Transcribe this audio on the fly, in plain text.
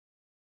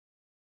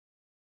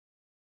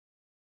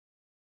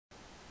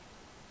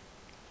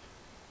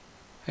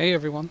Hey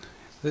everyone,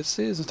 this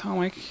is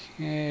Atomic,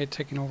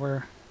 taking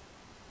over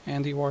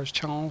Andy War's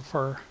channel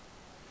for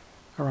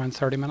around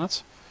 30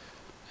 minutes.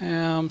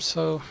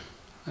 So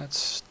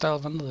let's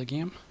delve into the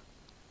game.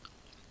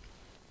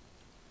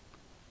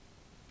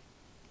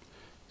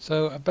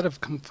 So a bit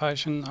of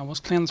confession, I was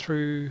playing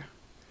through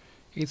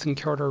Ethan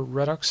Carter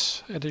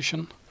Redux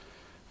edition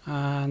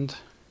and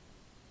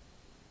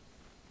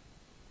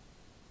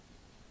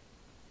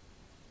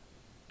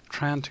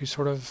trying to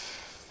sort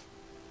of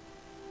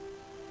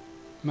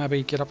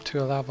maybe get up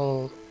to a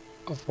level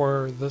of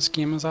where this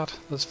game is at,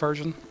 this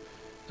version.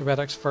 The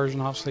Redux version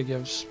obviously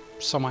gives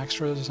some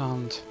extras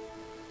and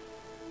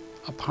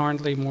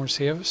apparently more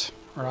saves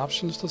or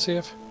options to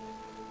save.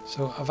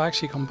 So I've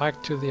actually come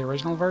back to the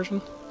original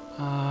version,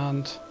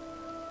 and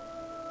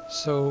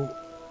so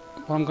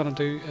what I'm going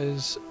to do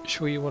is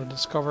show you what I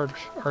discovered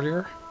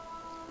earlier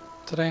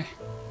today.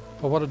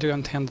 But what I do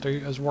intend to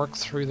do is work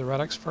through the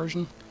Redux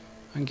version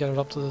and get it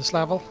up to this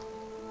level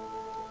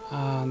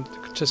and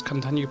just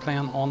continue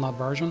playing on that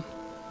version.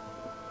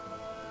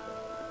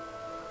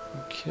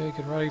 Okay,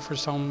 get ready for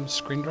some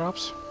screen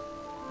drops.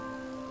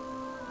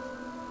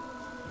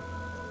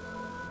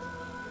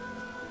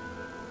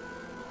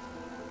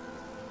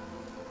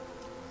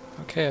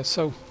 Okay,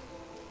 so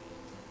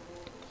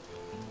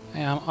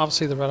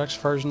obviously the Redux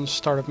version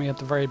started me at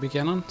the very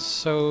beginning,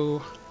 so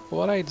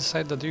what I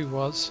decided to do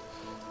was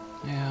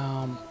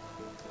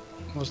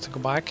to go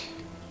back,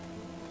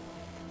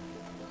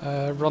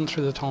 run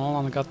through the tunnel,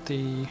 and I got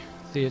the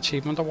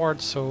achievement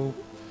award. So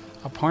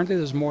apparently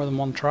there's more than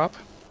one trap,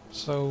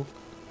 so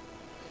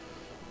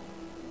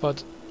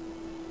but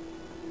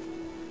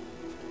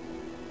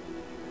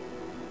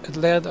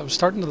I was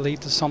starting to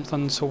lead to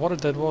something. So what I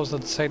did was I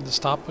decided to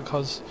stop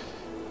because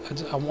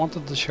I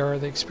wanted to share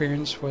the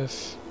experience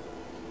with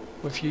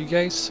you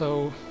guys.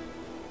 So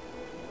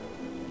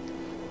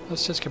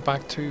let's just get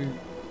back to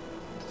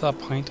that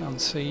point and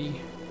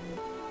see.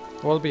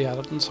 We'll be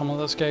editing some of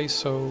this, guys,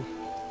 so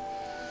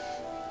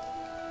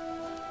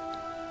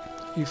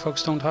you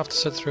folks don't have to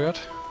sit through it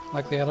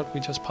like the edit we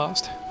just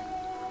passed.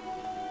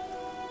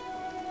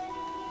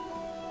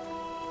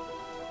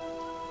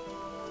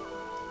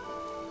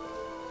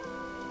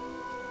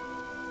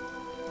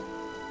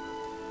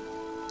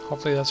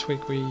 Hopefully this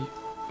week we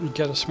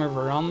get a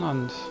smoother run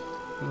and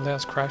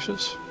less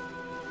crashes.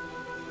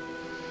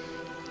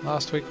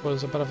 Last week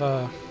was a bit of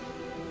a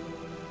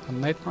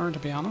nightmare, to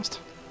be honest.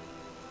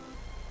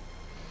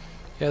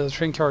 Yeah, the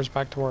train car is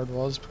back to where it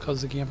was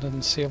because the game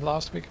didn't save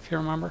last week, if you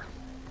remember.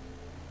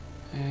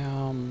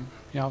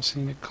 You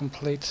obviously need to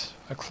complete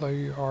a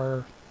clue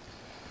or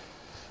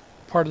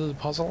part of the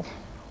puzzle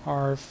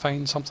or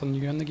find something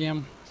new in the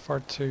game for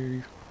it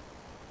to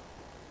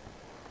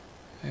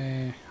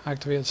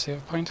activate a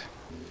save point.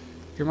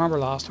 You remember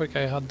last week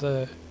I had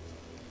the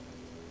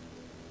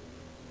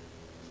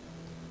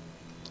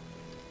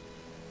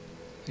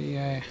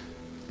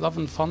love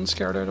and fun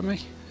scared out of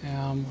me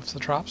with the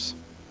traps.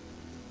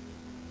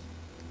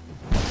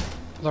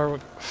 There we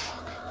go.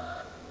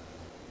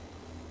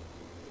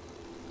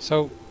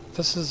 So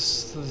this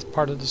is the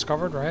part I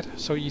discovered, right?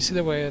 So you see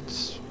the way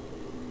it's,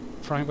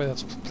 for anybody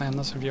that's playing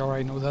this, if you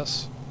already know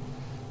this,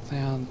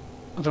 then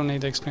I don't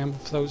need to explain,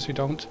 but for those who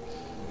don't,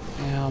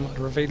 it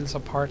reveals a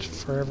part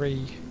for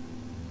every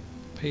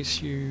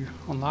piece you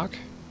unlock.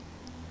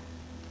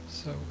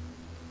 So,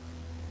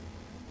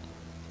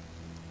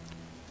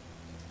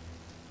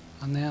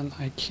 and then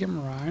I came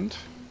around.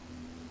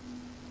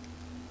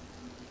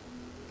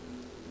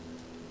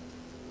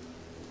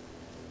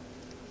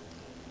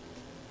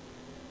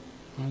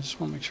 I just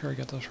want to make sure I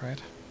get this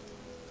right.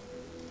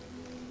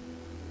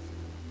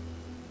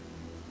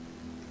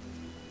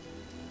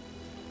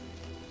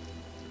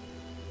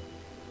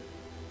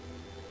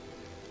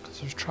 Because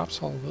there's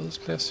traps all over this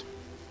place.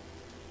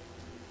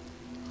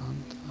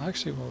 And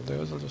actually what I'll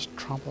do is I'll just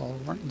trample all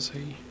over it and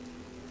see.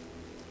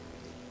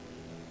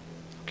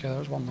 Okay,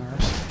 there's one there.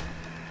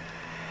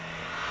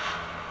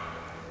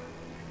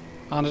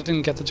 And I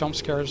didn't get the jump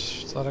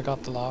scares that I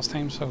got the last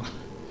time, so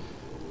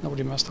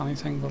nobody missed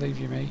anything, believe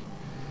you me.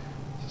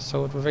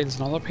 So it reveals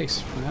another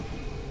piece from it.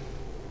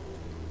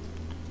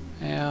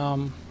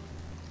 There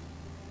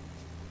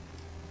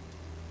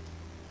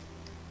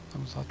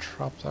was that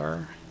trap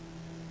there.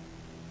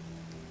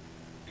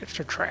 It's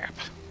a trap.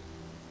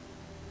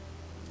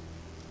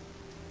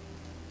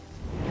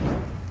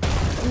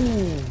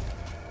 Ooh.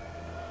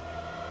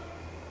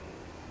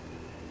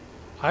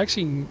 I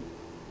actually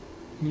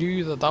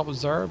knew that that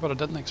was there, but I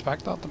didn't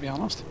expect that, to be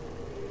honest.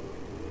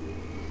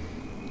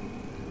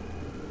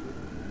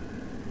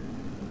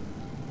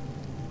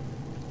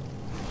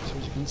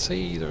 As you can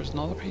see, there's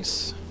another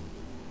piece,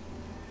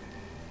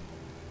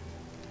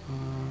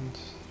 and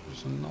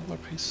there's another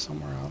piece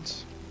somewhere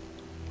else.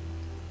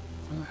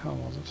 Where the hell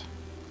was it?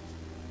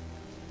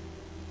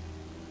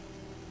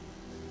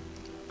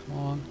 Come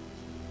on.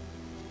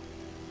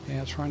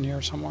 Yeah, it's around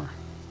here somewhere,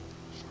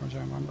 as far as I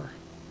remember.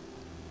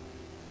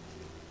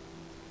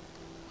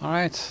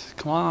 Alright,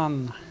 come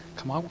on,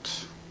 come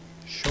out,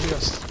 show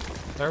us.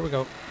 There we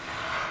go.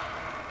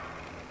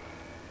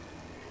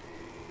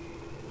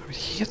 would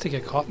hate to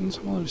get caught in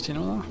some of those, do you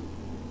know that?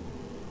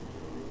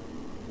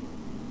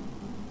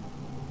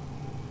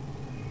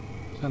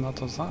 Then that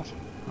does that,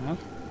 right?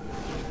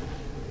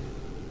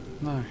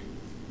 Now,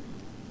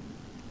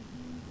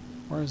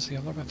 where's the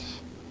other bit?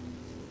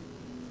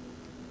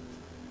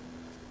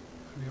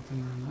 Maybe up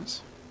and around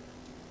this.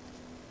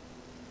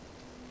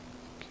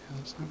 Okay,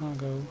 that's not gonna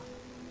go.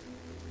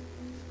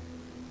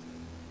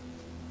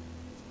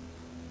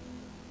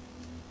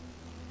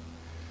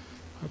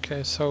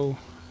 Okay, so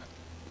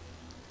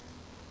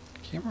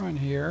came around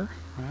here,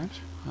 right,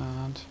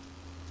 and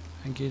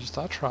engage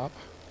that trap.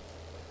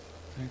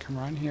 Then come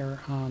around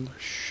here, and there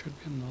should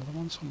be another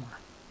one somewhere.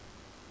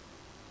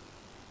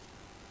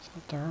 Is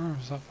that there, or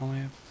is that one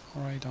I've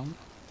already done?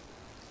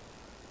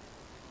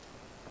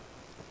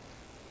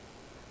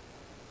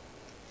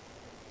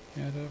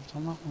 Yeah, I did have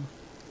done that one.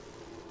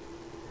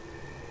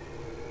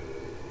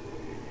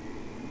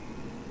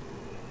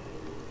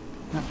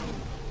 Yeah.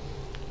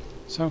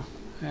 So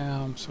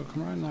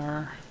come around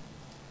there,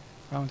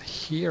 around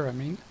here I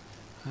mean,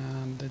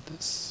 and did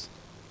this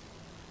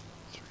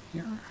through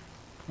here.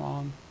 Come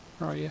on,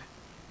 where are you?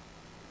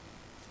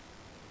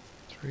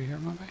 Through here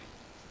maybe?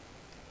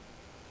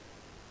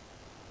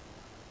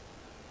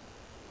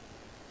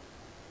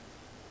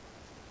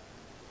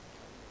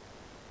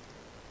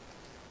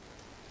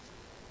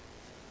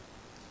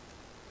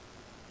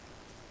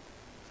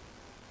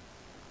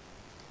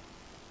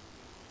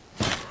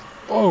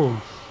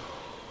 Oh!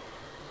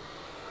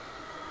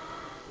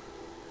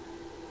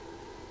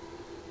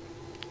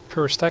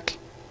 Poor stick.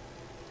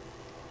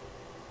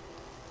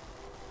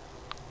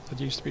 That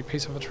used to be a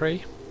piece of a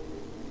tree.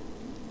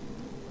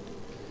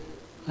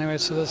 Anyway,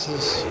 so this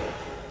is...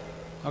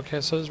 Okay,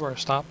 so this is where I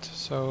stopped,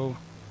 so...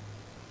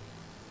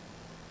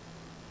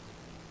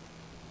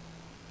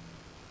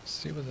 Let's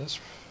see where this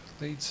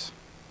leads.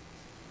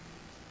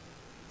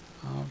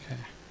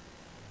 Okay.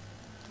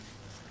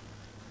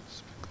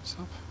 Let's pick this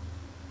up.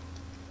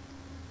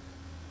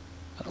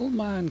 An old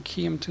man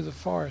came to the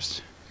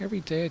forest every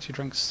day to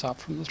drink sap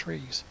from the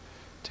trees.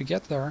 To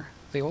get there,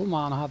 the old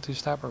man had to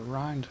step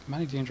around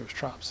many dangerous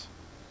traps.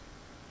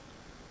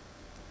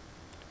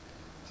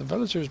 The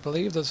villagers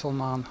believed this old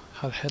man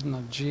had hidden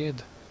a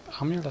jade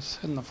amulet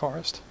in the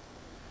forest,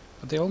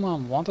 but the old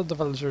man wanted the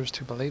villagers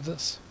to believe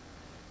this,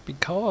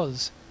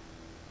 because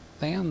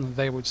then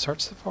they would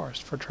search the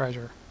forest for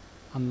treasure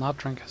and not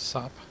drink his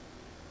sap.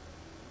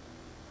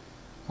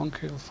 One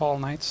cool fall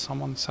night,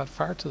 someone set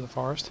fire to the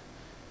forest.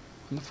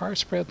 When the fire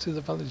spread through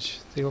the village,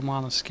 the old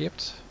man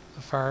escaped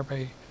the fire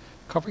by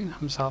covering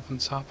himself in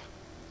sap.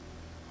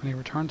 When he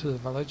returned to the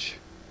village,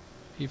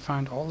 he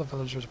found all the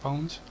villagers'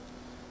 bones.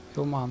 The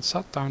old man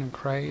sat down and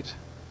cried.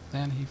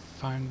 Then he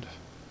found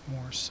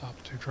more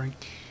sap to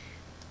drink.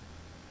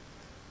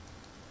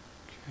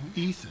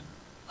 Okay. Ethan,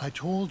 I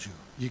told you,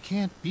 you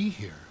can't be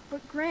here.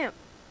 But Gramp,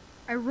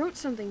 I wrote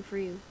something for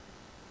you.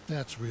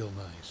 That's real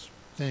nice.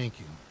 Thank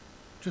you.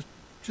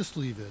 Just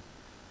leave it.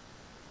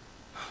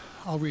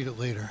 I'll read it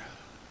later.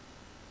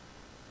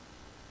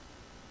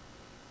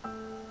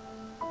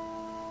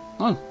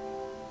 Oh,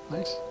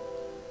 nice.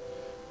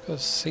 Got a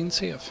scene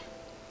save.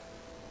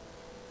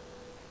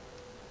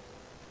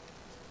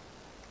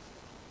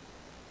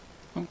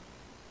 Oh.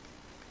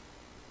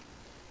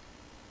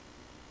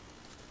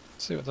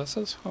 Let's see what this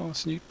is. Oh,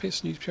 it's a new piece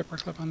of newspaper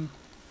clipping.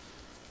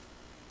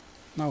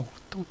 No,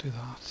 don't do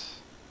that.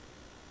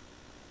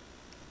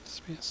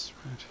 Space,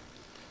 right.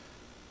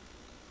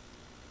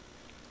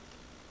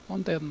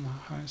 One dead in the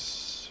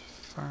house.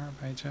 Fire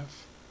by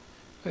Jeff.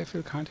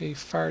 Bayfield County,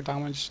 fire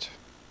damaged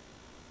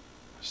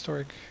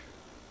historic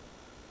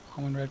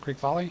home in Red Creek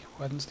Valley,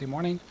 Wednesday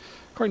morning.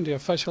 According to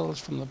officials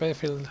from the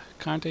Bayfield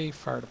County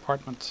Fire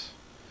Department,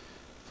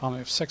 a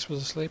family of 6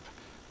 was asleep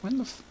when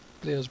the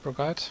blaze broke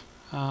out,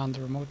 and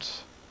the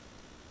remote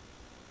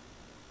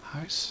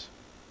house,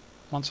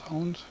 once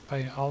owned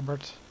by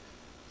Albert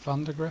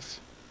Vandergriff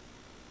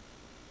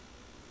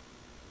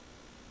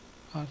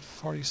at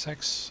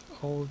 46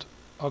 Old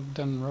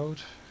Ogden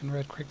Road in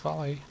Red Creek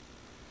Valley.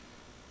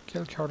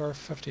 Kilcarter,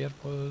 58,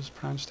 was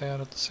pronounced dead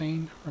at the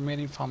scene.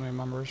 Remaining family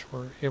members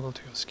were able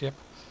to escape.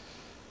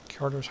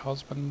 Carter's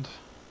husband,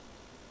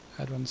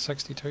 Edwin,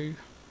 62,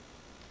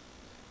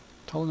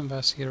 told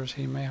investigators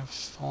he may have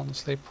fallen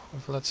asleep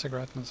with a lit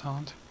cigarette in his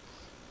hand.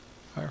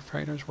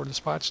 Firefighters were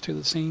dispatched to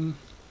the scene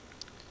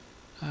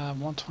at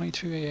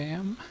 1:22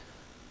 a.m.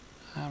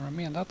 and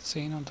remained at the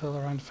scene until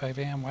around 5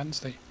 a.m.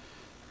 Wednesday.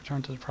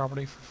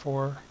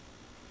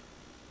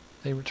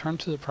 They returned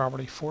to the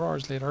property 4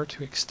 hours later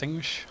to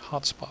extinguish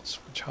hot spots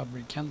which had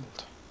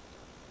rekindled.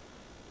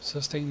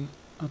 Assisting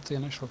at the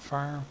initial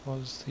fire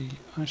was the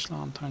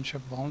Ashland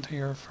Township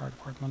Volunteer Fire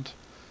Department,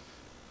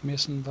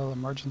 Masonville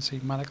Emergency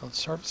Medical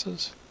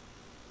Services,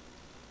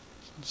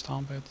 on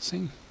standby at the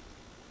scene.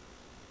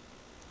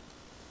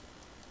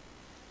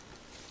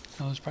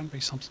 Now there's bound to be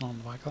something on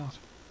the back of that.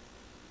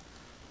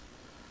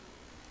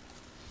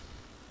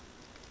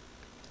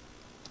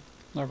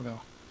 There we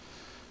go.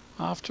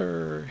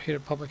 After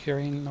heated public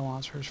hearing, no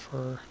answers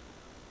for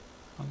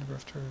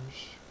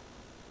undergrifters.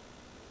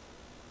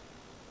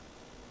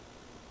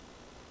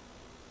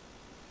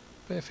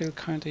 Bayfield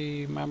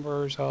County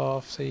members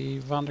of the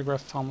Vandergrift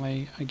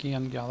family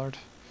again gathered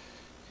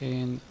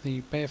in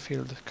the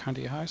Bayfield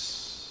County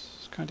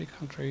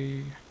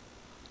Country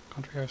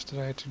House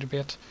today to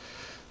debate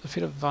the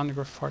fate of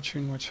Vandergrift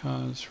fortune, which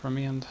has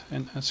remained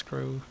in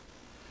escrow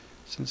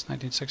since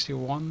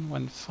 1961,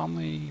 when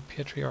family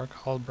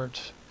patriarch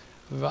Albert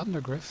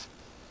Vandergrift,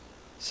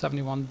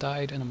 71,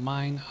 died in a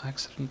mine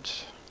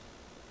accident,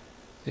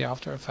 the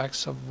after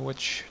effects of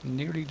which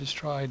nearly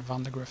destroyed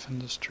Vandergrift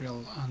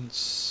Industrial and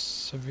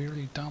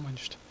severely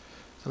damaged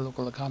the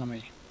local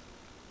economy.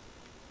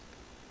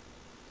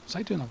 Was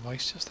I doing a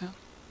voice just then?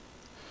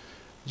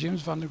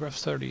 James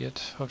Vandergrift,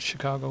 38, of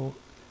Chicago,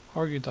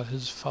 argued that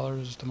his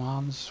father's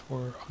demands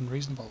were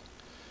unreasonable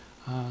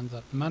and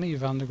that many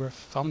Vandergrift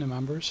family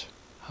members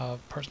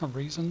have personal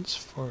reasons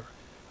for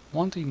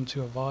wanting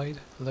to avoid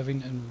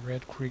living in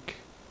Red Creek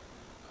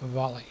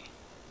Valley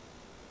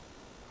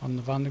on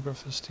the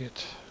Vandergrift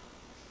estate,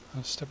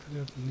 as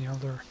stipulated in the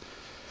elder.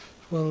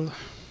 Well, the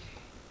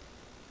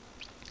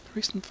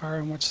recent fire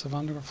in which the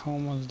Vandergrift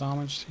home was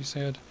damaged, he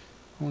said,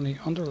 only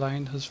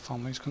underlined his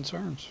family's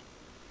concerns.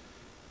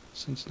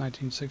 Since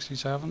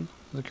 1967,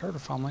 the Carter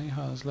family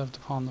has lived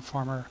upon the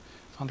former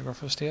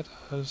Vandergrift estate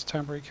as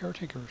temporary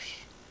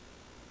caretakers.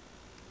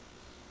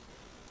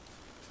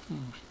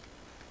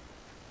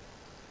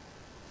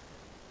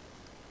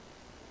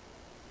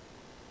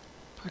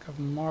 Pack of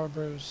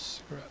Marlboro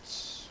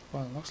cigarettes.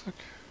 Well, it looks like.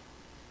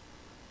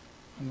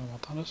 I don't know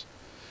what that is.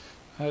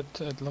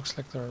 It looks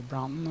like they're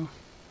Branton though.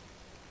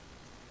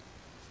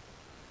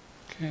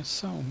 Okay,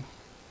 so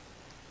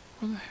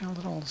where the hell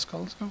did all the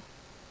skulls go?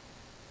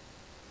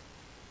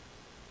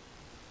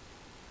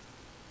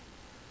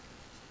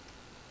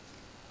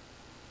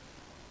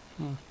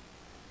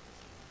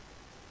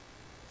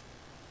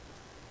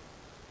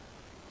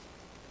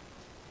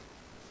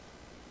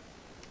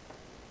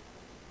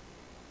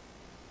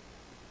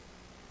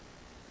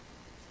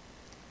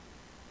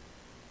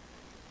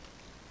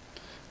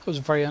 That was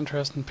a very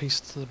interesting piece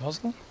to the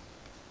puzzle,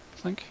 I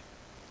think.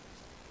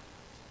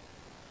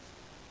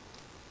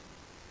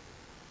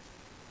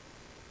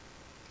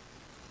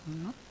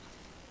 No.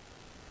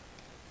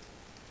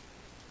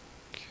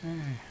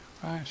 Okay,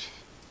 right.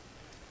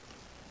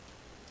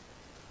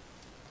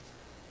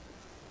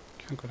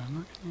 Can't go down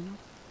that, can you know?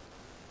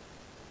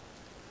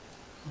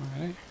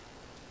 Alrighty.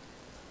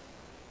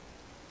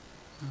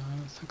 I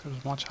don't think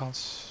there's much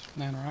else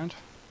laying around.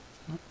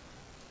 No.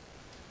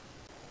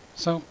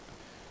 So,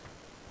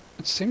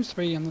 it seems to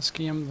be in this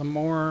game, the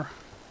more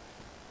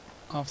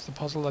of the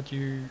puzzle that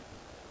you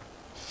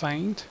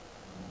find,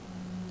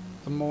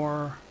 the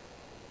more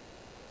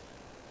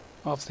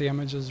of the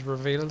image is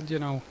revealed, you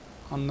know,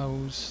 on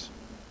those,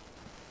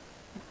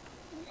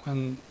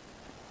 when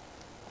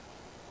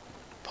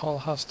Paul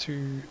has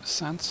to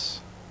sense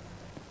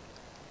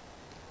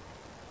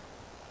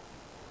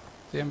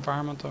the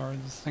environment or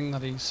the thing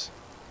that he's,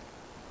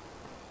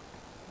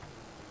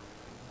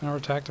 in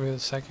order to activate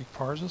his psychic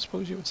powers, I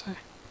suppose you would say.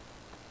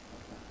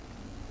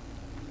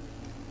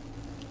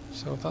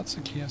 So if that's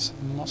the case,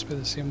 it must be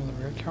the same with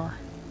the rear car.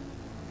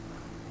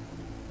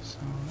 So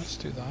let's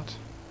do that.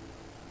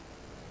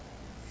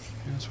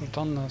 Yes, we've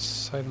done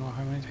this, I don't know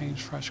how many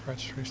times. Fresh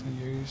scratch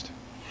recently used.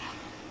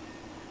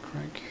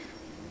 Crank.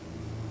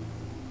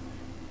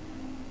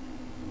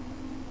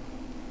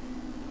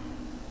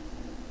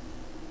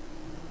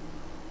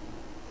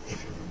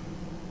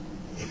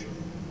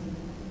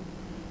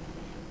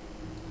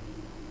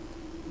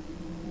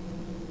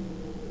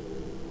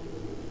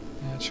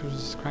 Yeah, it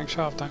shows the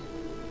crankshaft down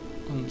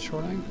on the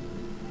shoreline.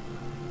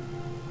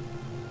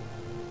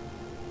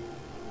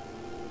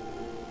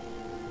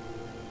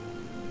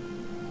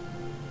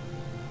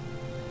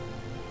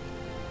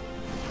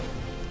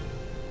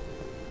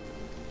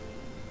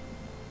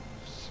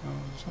 So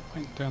there's no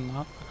point in doing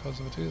that, because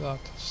if I do that,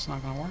 it's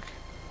not going to work.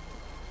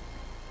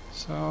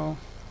 So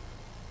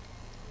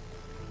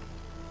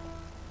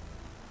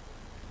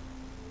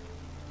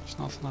there's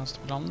nothing else to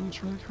be done in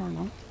this really car,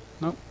 no?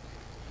 Nope.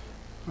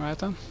 Alright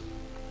then.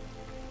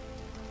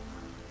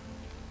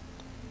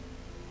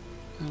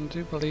 And I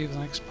do believe the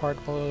next part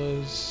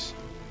was,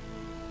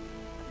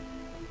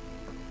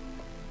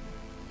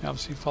 you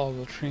obviously follow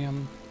the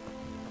train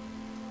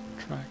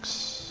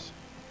tracks,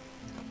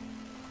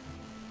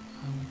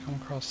 and we come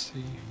across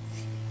the,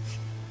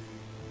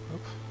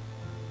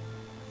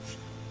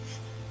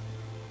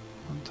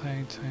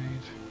 untied,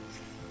 tied,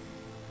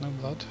 no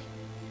blood,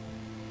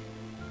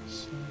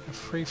 so we get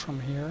free from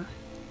here.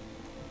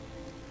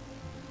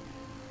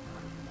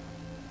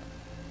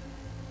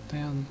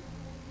 Then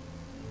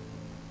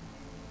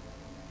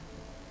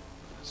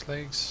his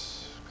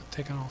legs got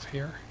taken off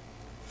here.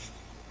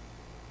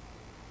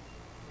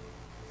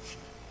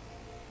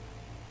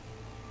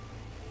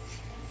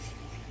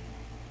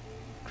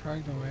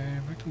 Dragged away,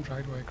 victim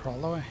dragged away,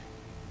 crawled away.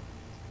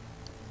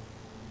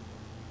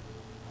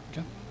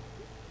 Again?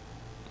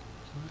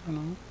 I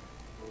don't know.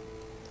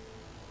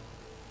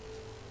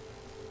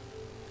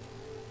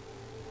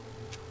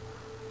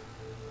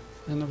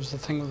 Then there was the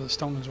thing with the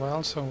stone as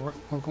well, so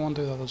we'll go and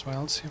do that as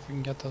well, see if we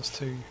can get this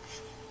to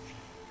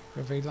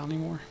reveal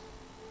anymore.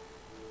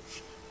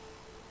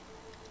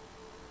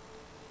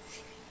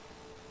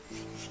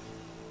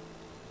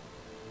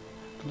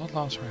 Blood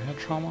loss or head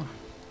trauma.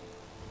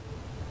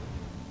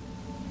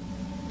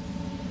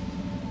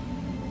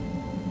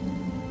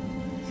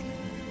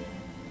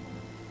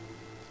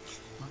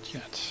 Not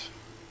yet.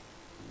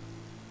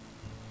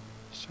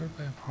 Served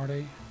by a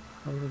party,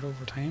 eroded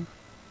over time.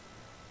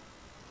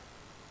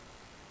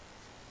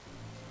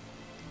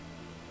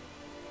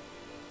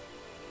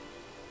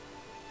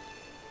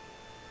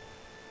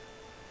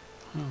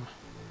 Huh.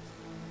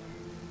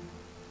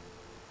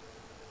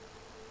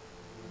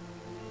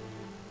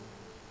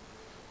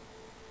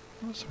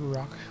 What was the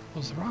rock?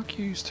 Was the rock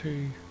used to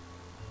hit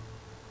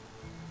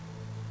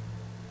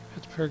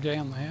the poor guy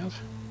on the head?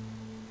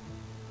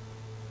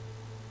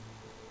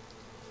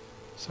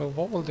 So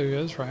what we'll do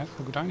is, right,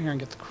 we'll go down here and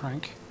get the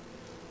crank,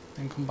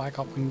 then come back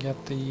up and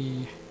get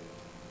the...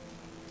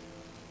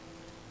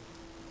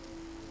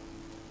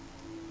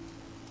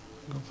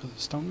 Go for the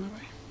stone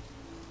maybe?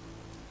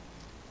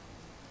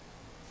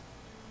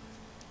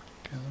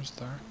 Okay, there's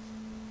there.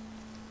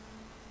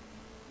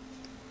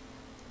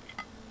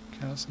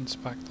 Okay, let's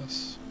inspect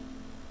this.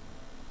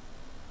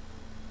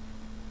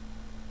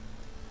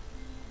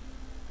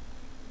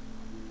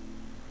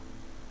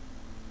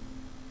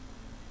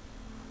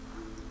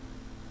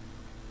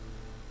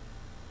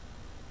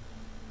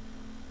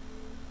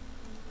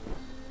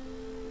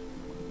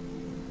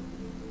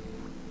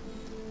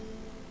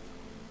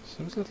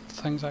 So those little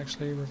things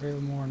actually reveal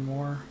more and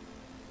more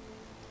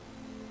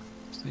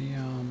of the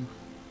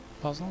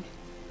puzzle.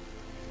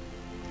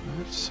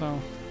 Right, so I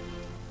don't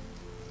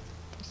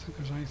think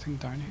there's anything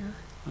down here.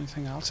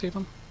 Anything else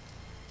even?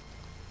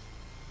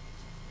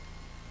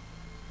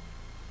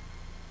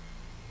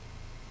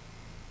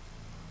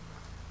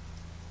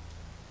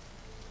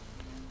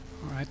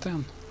 Alright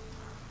then.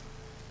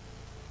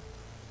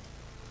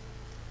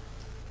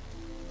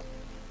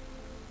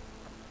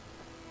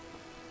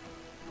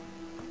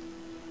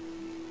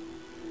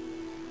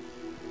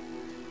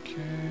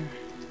 Okay.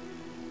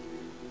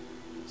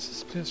 This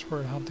is the place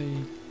where it had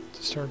the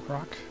disturbed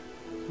rock.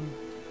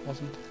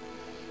 Wasn't.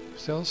 It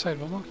was the other side,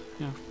 wasn't it?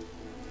 Yeah.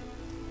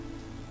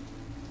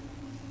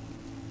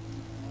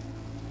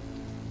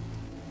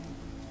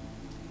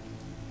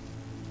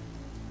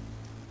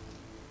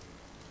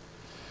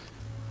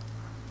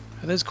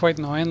 It is quite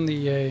annoying,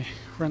 the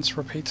rinse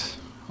repeat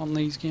on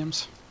these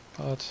games,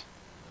 but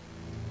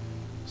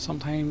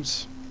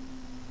sometimes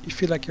you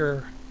feel like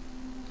you're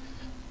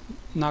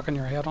knocking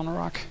your head on a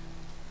rock.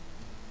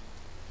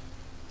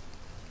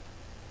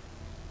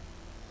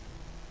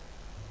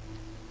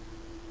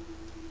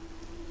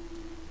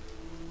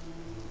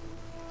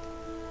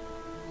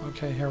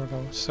 Okay, here we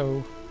go.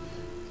 So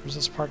there's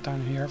this part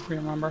down here, if we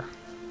remember.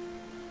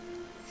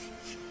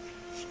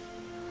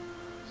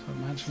 So it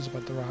mentions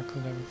about the rock that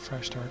have a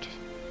fresh start.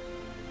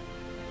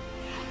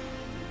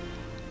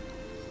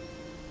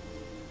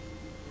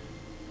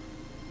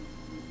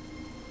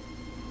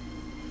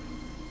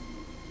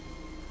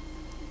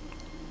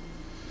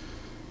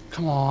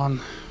 Come on.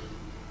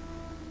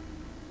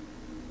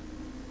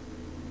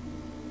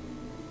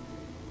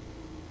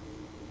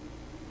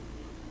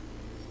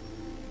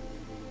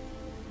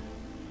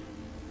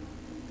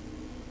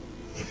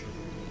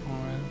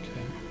 Alright,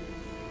 okay.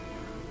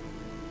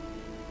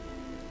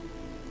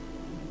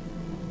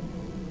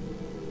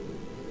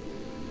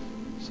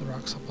 So the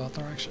rock's up that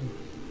direction.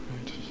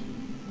 Right.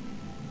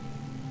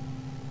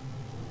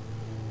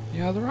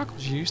 Yeah, the rock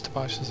was used to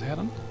bash his head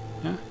in.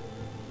 Yeah.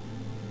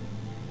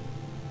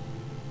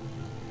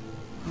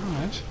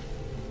 Alright.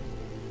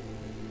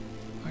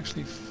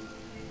 Actually,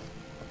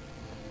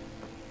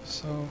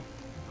 so...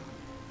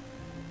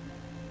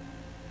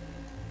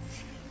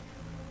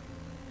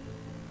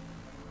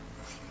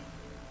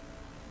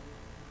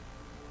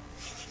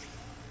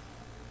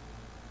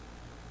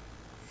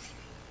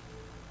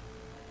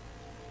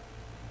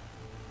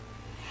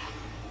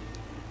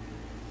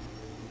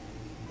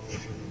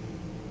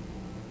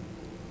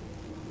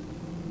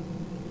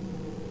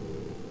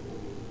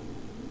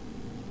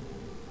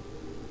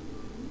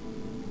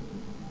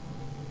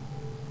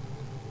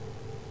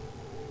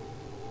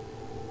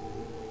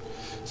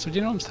 So do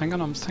you know what I'm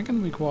thinking? I'm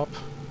thinking we go up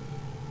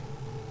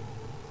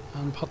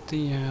and put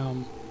the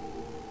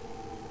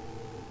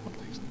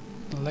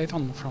light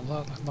on the front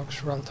of that. It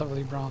looks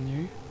relatively brand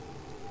new.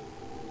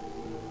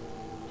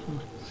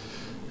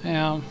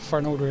 For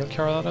an old rail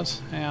car, that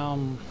is. I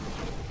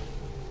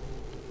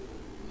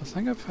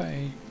think if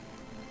I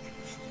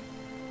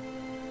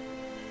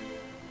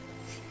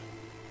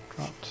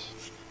dropped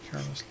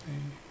carelessly,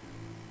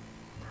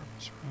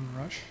 purpose and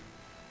rush.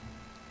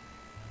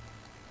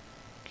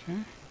 Okay.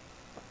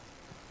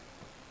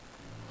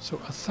 So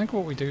I think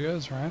what we do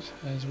is, right,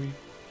 is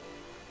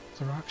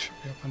the rock should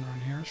be up and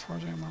around here as far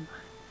as I remember.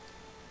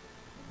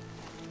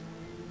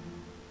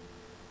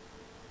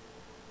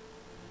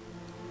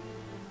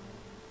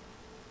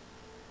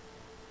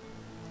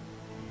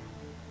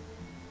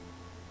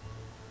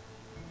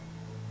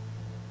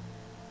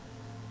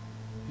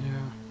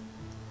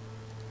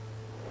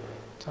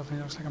 Definitely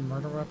looks like a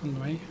murder weapon to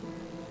me.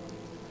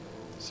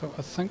 So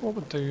I think what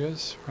we'll do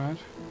is, right,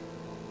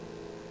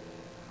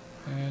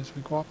 is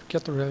we go up,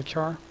 get the rail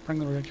car, bring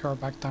the rail car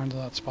back down to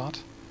that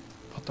spot,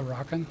 put the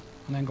rock in,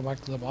 and then go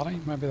back to the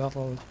body. Maybe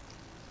that'll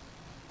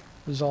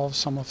resolve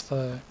some of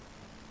the,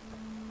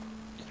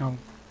 you know,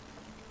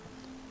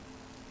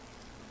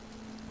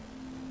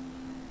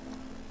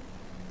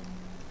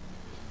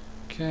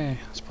 okay,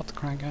 let's put the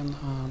crank in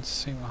and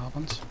see what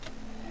happens.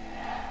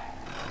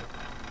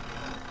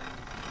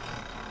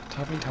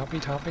 Tappy, tappy,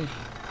 tappy.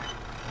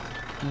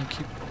 And you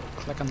keep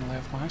clicking the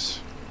left mouse,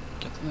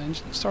 get the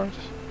engine started.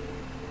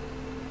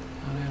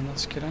 And then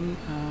let's get in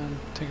and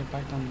take it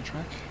back down the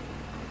track.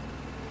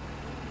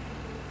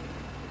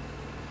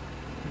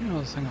 You know,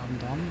 the thing I haven't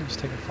done is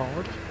take it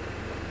forward.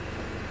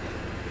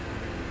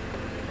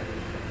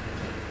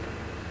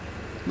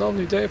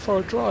 Lovely day for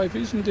a drive,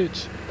 isn't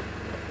it?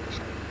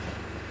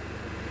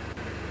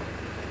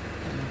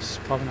 It's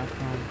probably not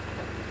going.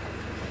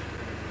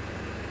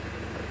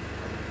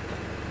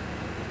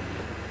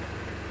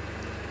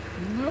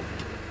 Nope.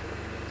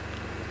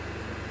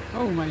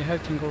 Oh, my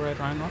head can go right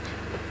round, look.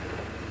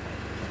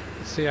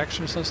 It's the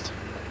Exorcist.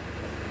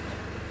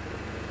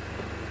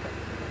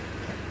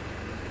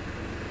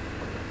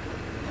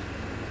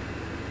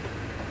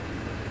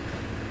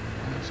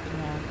 Yes,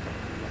 come on.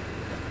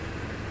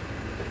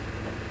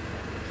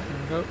 There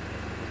we go.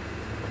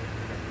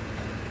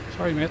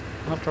 Sorry, mate.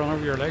 I'll have to run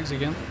over your legs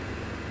again.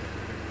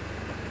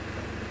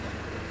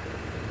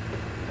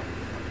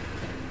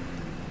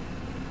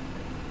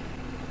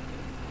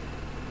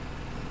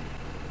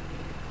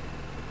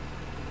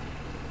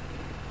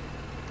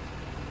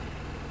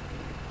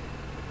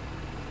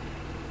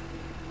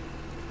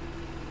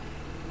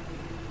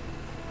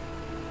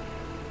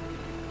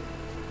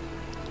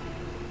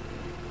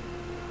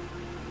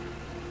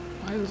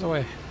 Miles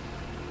away.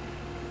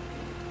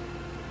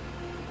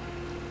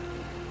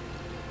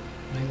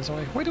 Miles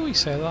away. Why do we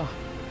say that?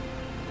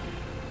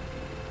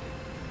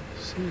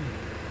 See.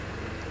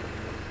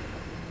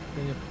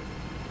 Maybe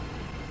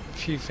a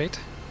few feet.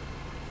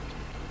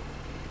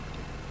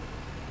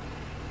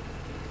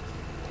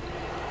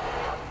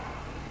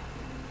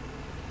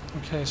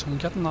 Okay, so I'm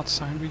getting that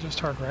sound we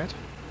just heard, right?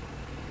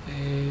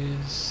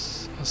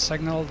 Is a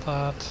signal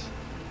that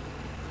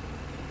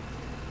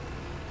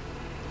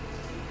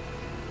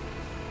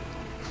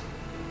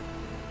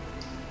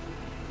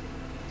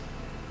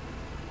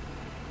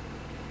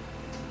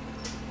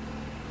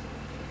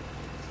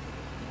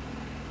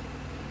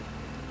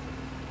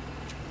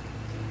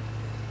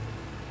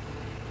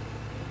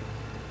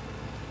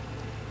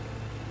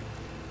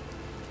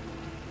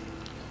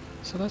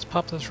so let's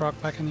pop this rock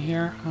back in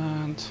here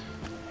and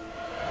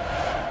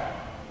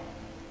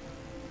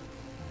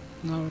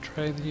now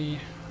try the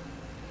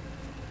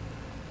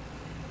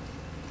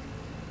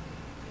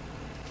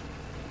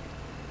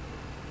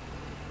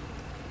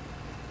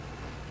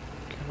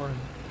okay, where is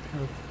it?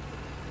 Here.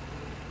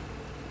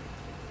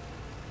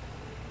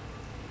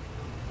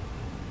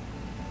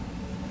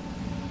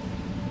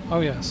 Oh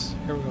yes,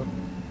 here we go.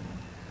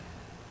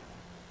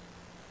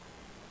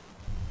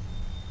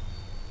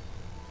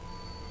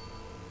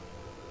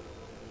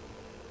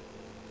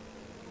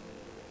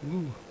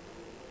 Ooh.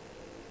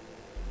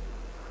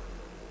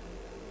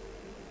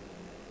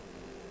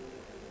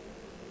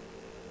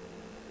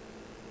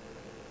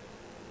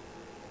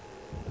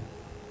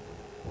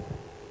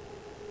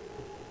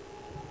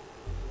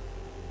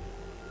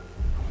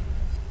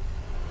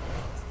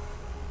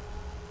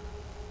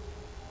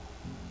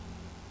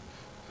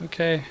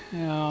 Okay,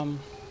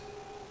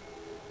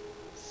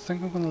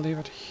 think I'm going to leave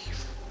it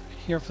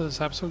here for this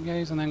episode,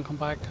 guys, and then come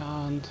back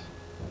and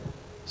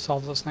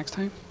solve this next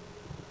time.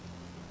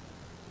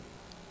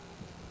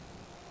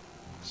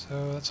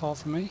 So that's all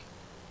from me.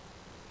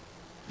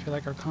 If you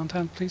like our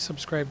content, please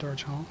subscribe to our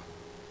channel.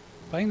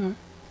 Bye now.